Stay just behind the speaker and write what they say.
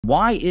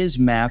Why is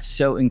math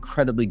so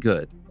incredibly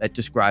good at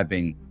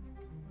describing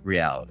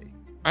reality?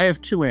 I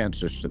have two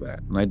answers to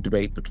that, and I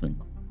debate between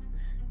them.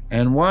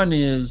 And one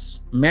is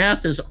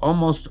math is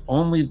almost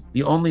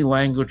the only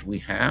language we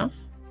have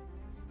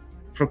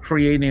for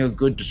creating a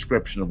good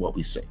description of what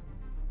we see.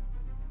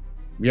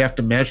 We have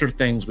to measure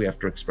things, we have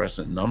to express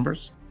it in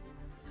numbers.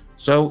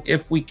 So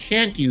if we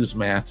can't use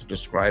math to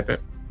describe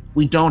it,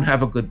 we don't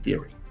have a good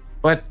theory.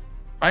 But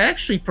I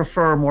actually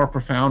prefer a more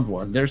profound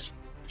one. There's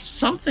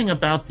something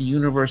about the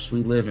universe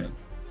we live in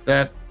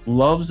that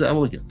loves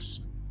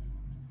elegance.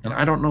 And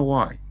I don't know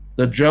why.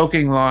 The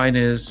joking line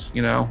is,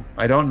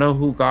 I don't know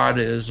who God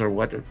is or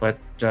what, but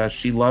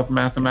she loved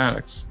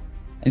mathematics.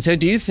 And so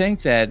do you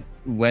think that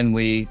when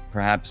we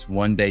perhaps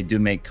one day do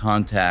make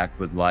contact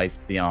with life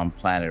beyond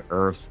planet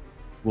Earth,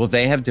 will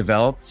they have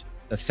developed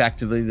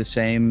effectively the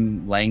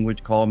same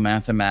language called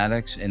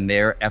mathematics in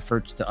their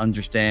efforts to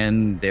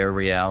understand their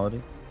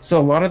reality?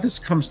 So a lot of this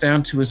comes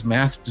down to, is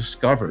math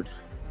discovered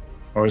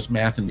or is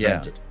math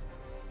invented? Yeah.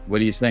 What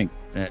do you think?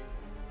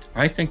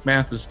 I think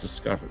math is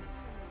discovered.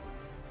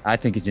 I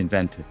think it's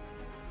invented.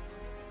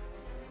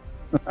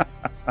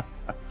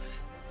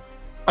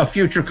 A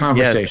future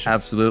conversation. Yes,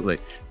 absolutely.